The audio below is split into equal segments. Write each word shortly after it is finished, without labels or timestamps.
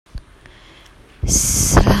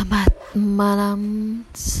Selamat malam,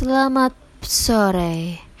 selamat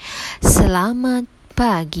sore, selamat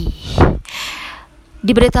pagi.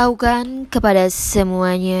 Diberitahukan kepada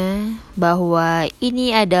semuanya bahwa ini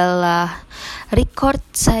adalah record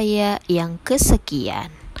saya yang kesekian.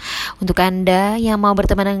 Untuk Anda yang mau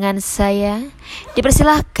berteman dengan saya,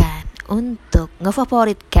 dipersilahkan untuk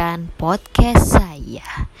ngefavoritkan podcast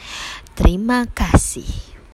saya. Terima kasih.